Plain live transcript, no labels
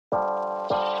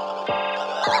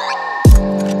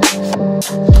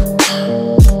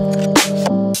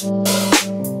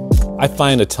I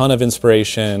find a ton of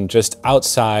inspiration just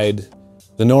outside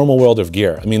the normal world of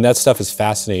gear. I mean, that stuff is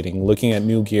fascinating. Looking at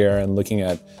new gear and looking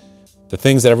at the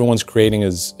things that everyone's creating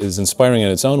is inspiring in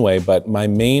its own way, but my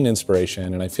main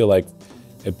inspiration, and I feel like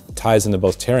it ties into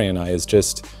both Terry and I, is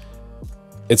just,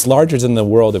 it's larger than the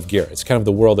world of gear. It's kind of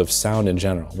the world of sound in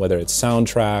general, whether it's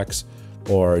soundtracks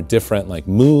or different like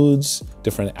moods,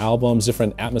 different albums,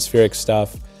 different atmospheric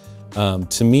stuff.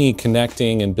 To me,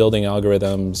 connecting and building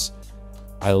algorithms,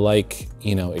 I like,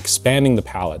 expanding the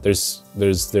palette.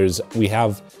 We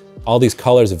have all these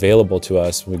colors available to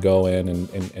us when we go in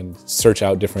and search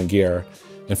out different gear.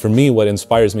 And for me, what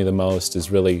inspires me the most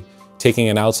is really taking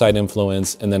an outside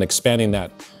influence and then expanding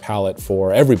that palette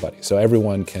for everybody, so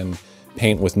everyone can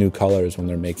paint with new colors when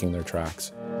they're making their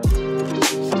tracks.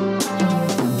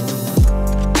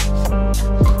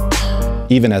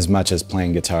 Even as much as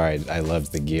playing guitar, I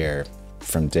loved the gear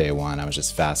from day one. I was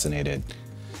just fascinated.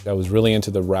 I was really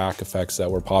into the rack effects that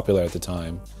were popular at the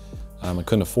time. I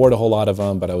couldn't afford a whole lot of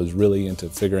them, but I was really into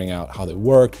figuring out how they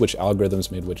worked, which algorithms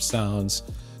made which sounds.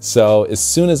 So as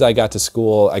soon as I got to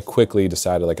school, I quickly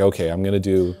decided, like, okay, I'm gonna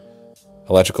do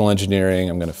electrical engineering,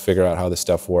 I'm gonna figure out how this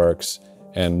stuff works,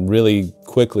 and really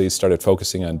quickly started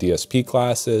focusing on DSP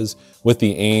classes with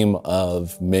the aim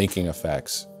of making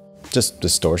effects. Just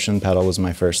distortion pedal was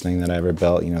my first thing that I ever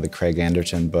built. The Craig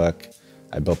Anderton book.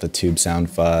 I built the tube sound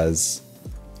fuzz.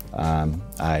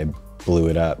 I blew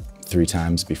it up 3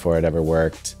 times before it ever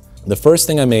worked. The first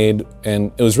thing I made,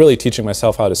 and it was really teaching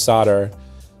myself how to solder,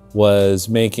 was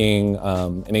making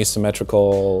an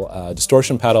asymmetrical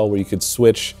distortion pedal where you could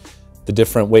switch the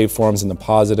different waveforms in the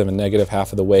positive and negative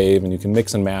half of the wave, and you can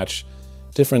mix and match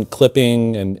different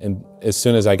clipping. And as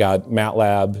soon as I got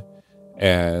MATLAB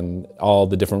and all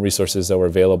the different resources that were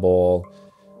available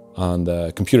on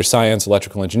the computer science,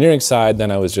 electrical engineering side, then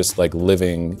I was just like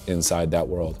living inside that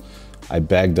world. I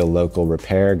begged a local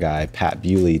repair guy, Pat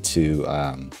Bewley,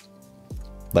 to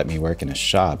let me work in his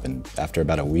shop, and after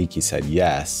about a week he said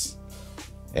yes.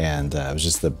 And I was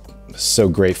just so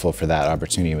grateful for that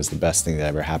opportunity. It was the best thing that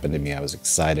ever happened to me. I was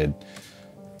excited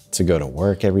to go to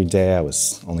work every day. I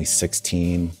was only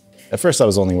 16. At first I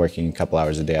was only working a couple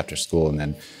hours a day after school, and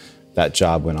then that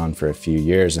job went on for a few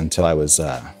years until I was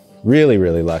really,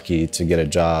 really lucky to get a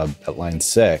job at Line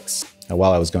 6. And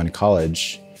while I was going to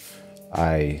college,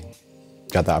 I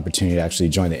got the opportunity to actually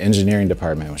join the engineering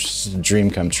department, which is a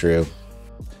dream come true.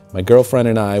 My girlfriend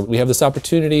and I, we have this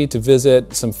opportunity to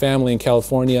visit some family in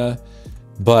California,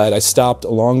 but I stopped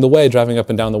along the way, driving up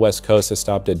and down the West Coast. I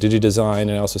stopped at DigiDesign,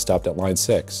 and I also stopped at Line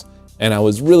 6. And I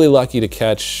was really lucky to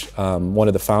catch one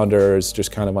of the founders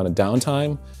just kind of on a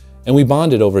downtime. And we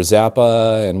bonded over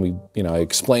Zappa, and I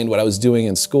explained what I was doing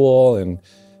in school.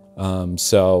 And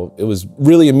so it was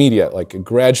really immediate. Like, I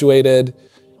graduated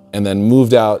and then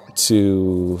moved out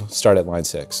to start at Line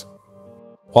 6.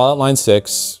 While at Line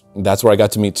 6, that's where I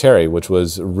got to meet Terry, which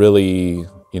was really,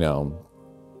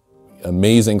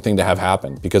 amazing thing to have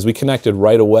happen, because we connected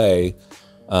right away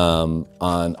on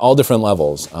all different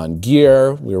levels. On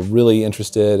gear, we were really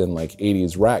interested in like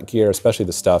 80s rack gear, especially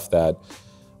the stuff that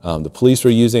the police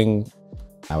were using.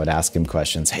 I would ask him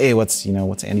questions. Hey, what's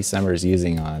Andy Summers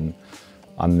using on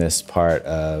this part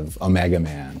of Omega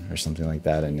Man or something like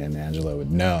that? And Angelo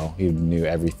would know. He knew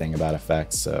everything about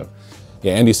effects. So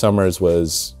yeah, Andy Summers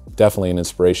was definitely an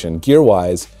inspiration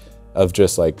gear-wise of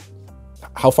just like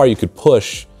how far you could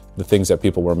push the things that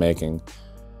people were making.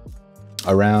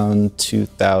 Around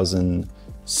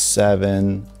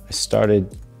 2007, I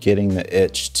started getting the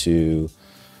itch to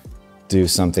do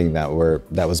something that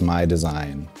was my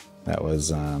design,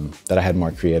 that I had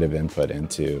more creative input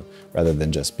into, rather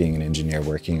than just being an engineer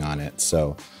working on it.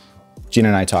 So Gina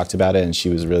and I talked about it, and she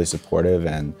was really supportive,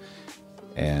 and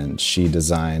she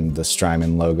designed the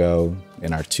Strymon logo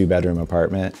in our 2-bedroom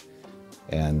apartment.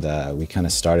 And we kind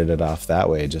of started it off that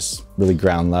way, just really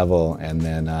ground level, and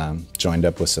then joined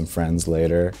up with some friends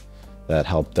later that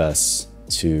helped us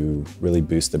to really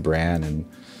boost the brand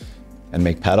and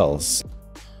make pedals.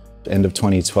 End of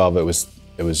 2012, it was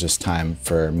just time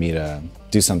for me to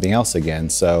do something else again.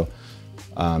 So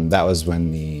that was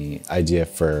when the idea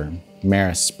for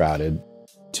Meris sprouted.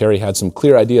 Terry had some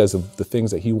clear ideas of the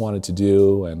things that he wanted to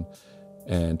do,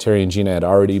 and Terry and Gina had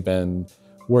already been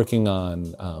working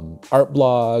on art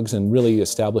blogs and really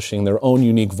establishing their own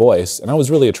unique voice. And I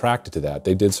was really attracted to that.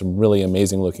 They did some really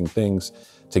amazing looking things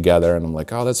together, and I'm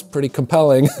like, oh, that's pretty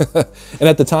compelling. And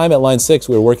at the time at Line 6,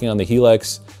 we were working on the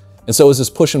Helix. And so it was this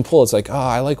push and pull. It's like, oh,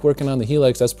 I like working on the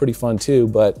Helix, that's pretty fun too,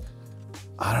 but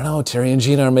I don't know, Terry and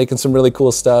Gina are making some really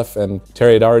cool stuff. And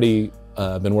Terry had already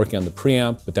I've been working on the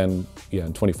preamp, but then yeah,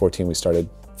 in 2014 we started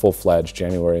full-fledged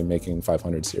January making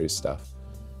 500 series stuff.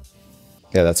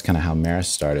 Yeah, that's kind of how Meris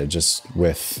started, just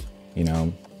with, you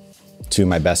know, two of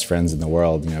my best friends in the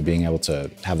world, you know, being able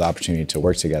to have the opportunity to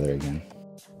work together again.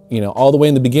 You know, all the way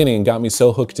in the beginning got me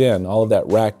so hooked in, all of that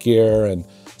rack gear and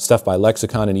stuff by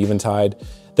Lexicon and Eventide.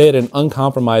 They had an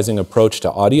uncompromising approach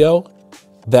to audio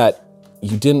that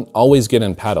you didn't always get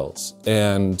in pedals.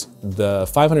 And the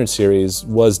 500 series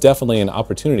was definitely an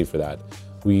opportunity for that.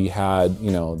 We had,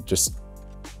 you know, just,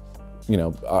 you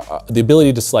know, the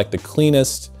ability to select the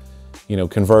cleanest, you know,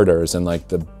 converters and like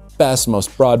the best, most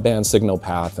broadband signal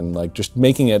path and like just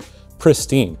making it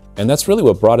pristine. And that's really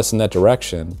what brought us in that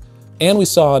direction. And we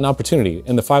saw an opportunity.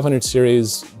 In the 500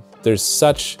 series, there's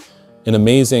such an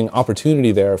amazing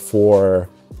opportunity there for,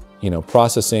 you know,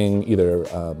 processing either,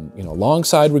 you know,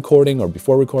 alongside recording or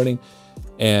before recording.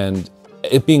 And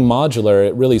it being modular,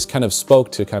 it really kind of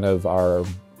spoke to kind of our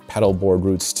pedal board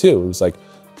roots too. It was like,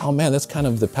 oh man, that's kind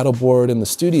of the pedal board in the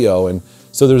studio. And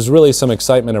so there's really some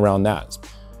excitement around that.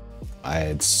 I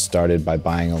had started by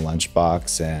buying a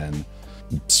lunchbox and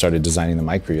started designing the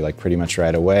mic like pretty much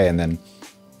right away. And then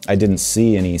I didn't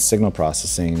see any signal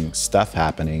processing stuff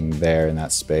happening there in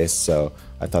that space. So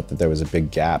I thought that there was a big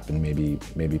gap and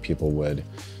maybe people would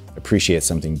appreciate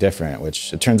something different,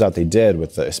 which it turns out they did,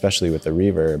 with especially with the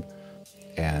reverb.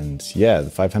 And yeah, the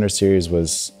 500 series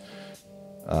was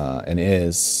and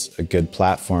is a good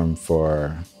platform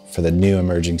for the new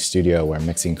emerging studio where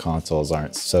mixing consoles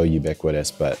aren't so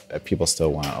ubiquitous, but people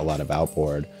still want a lot of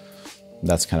outboard.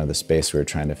 That's kind of the space we were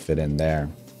trying to fit in there.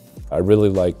 I really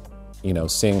like, you know,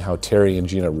 seeing how Terry and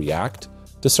Gina react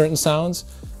to certain sounds.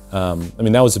 I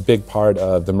mean, that was a big part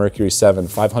of the Mercury 7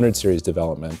 500 series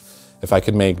development. If I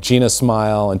could make Gina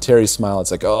smile and Terry smile,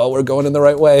 it's like, oh, we're going in the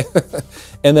right way.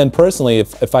 And then personally,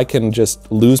 if I can just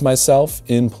lose myself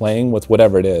in playing with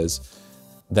whatever it is,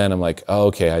 then I'm like, oh,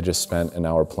 okay, I just spent an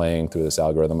hour playing through this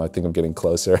algorithm. I think I'm getting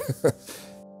closer.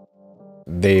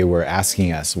 They were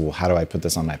asking us, well, how do I put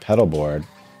this on my pedal board?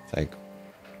 Like,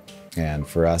 and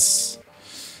for us,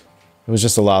 it was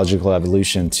just a logical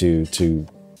evolution to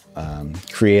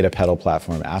create a pedal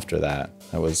platform after that.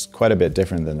 That was quite a bit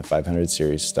different than the 500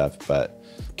 series stuff, but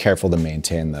careful to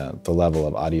maintain the level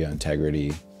of audio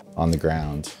integrity on the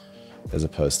ground as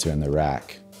opposed to in the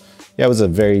rack. Yeah, it was a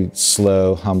very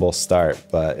slow, humble start,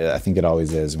 but I think it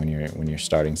always is when you're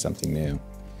starting something new.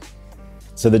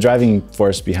 So the driving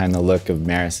force behind the look of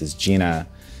Meris is Gina.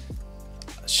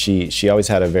 She always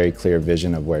had a very clear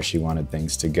vision of where she wanted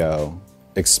things to go,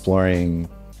 exploring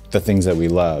the things that we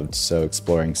loved. So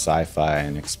exploring sci-fi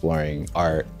and exploring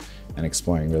art and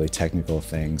exploring really technical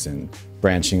things and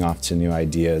branching off to new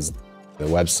ideas. The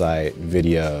website,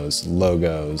 videos,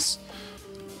 logos,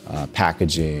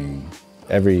 packaging,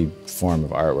 every form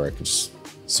of artwork. Just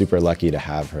super lucky to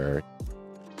have her.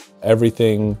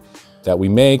 Everything that we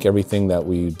make, everything that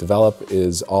we develop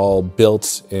is all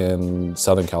built in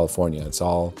Southern California. It's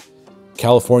all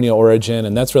California origin,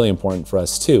 and that's really important for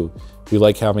us too. We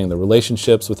like having the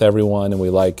relationships with everyone, and we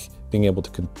like being able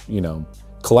to, you know,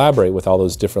 collaborate with all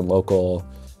those different local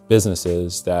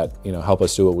businesses that, you know, help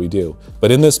us do what we do.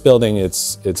 But in this building,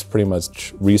 it's pretty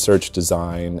much research,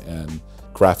 design, and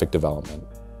graphic development.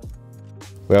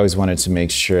 We always wanted to make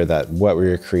sure that what we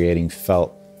were creating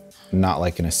felt not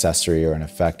like an accessory or an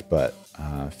effect, but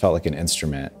felt like an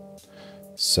instrument.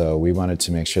 So we wanted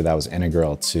to make sure that was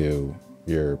integral to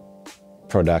your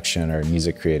production or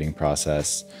music creating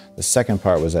process. The second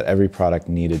part was that every product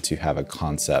needed to have a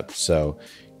concept. So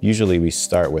usually we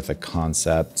start with a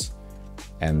concept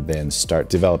and then start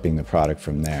developing the product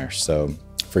from there. So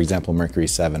for example, Mercury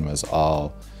 7 was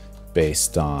all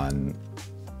based on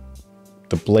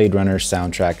the Blade Runner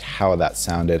soundtrack, how that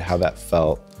sounded, how that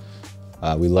felt.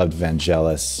 We loved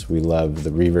Vangelis. We loved the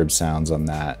reverb sounds on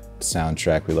that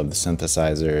soundtrack. We loved the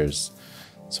synthesizers.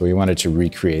 So we wanted to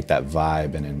recreate that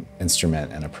vibe in an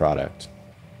instrument and a product.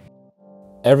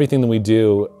 Everything that we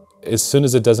do, as soon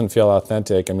as it doesn't feel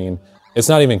authentic, I mean, it's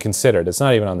not even considered. It's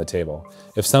not even on the table.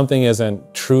 If something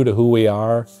isn't true to who we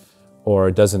are or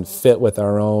doesn't fit with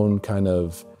our own kind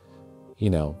of, you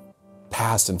know,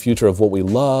 past and future of what we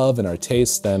love and our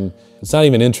tastes, then it's not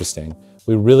even interesting.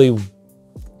 We really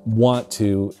want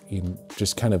to, you know,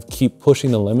 just kind of keep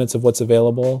pushing the limits of what's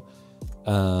available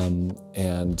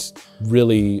and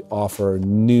really offer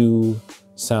new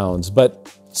sounds,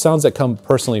 but sounds that come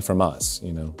personally from us,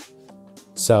 you know.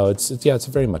 So it's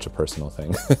very much a personal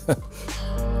thing.